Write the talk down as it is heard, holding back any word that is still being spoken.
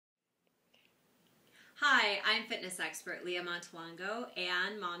Hi, I'm fitness expert Lia Montelongo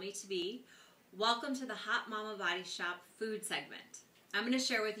and mommy-to-be. Welcome to the Hot Mama Body Shop food segment. I'm going to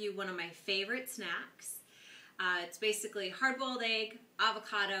share with you one of my favorite snacks. It's basically hard-boiled egg,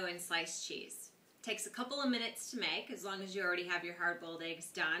 avocado, and sliced cheese. It takes a couple of minutes to make as long as you already have your hard-boiled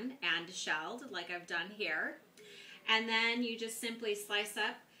eggs done and shelled like I've done here. And then you just simply slice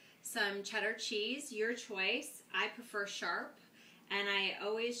up some cheddar cheese, your choice. I prefer sharp. And I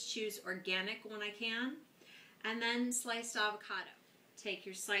always choose organic when I can. And then sliced avocado. Take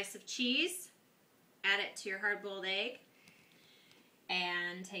your slice of cheese, add it to your hard-boiled egg,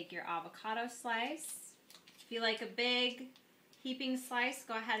 and take your avocado slice. If you like a big heaping slice,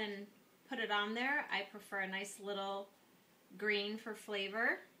 go ahead and put it on there. I prefer a nice little green for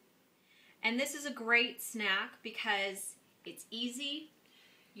flavor. And this is a great snack because it's easy.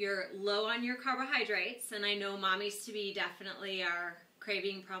 You're low on your carbohydrates, and I know mommies-to-be definitely are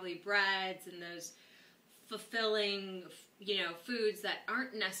craving probably breads and those fulfilling, foods that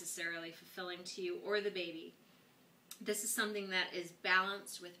aren't necessarily fulfilling to you or the baby. This is something that is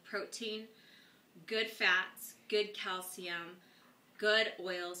balanced with protein, good fats, good calcium, good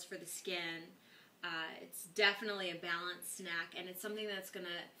oils for the skin. It's definitely a balanced snack, and it's something that's going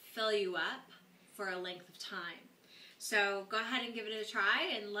to fill you up for a length of time. So go ahead and give it a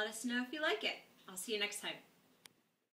try and let us know if you like it. I'll see you next time.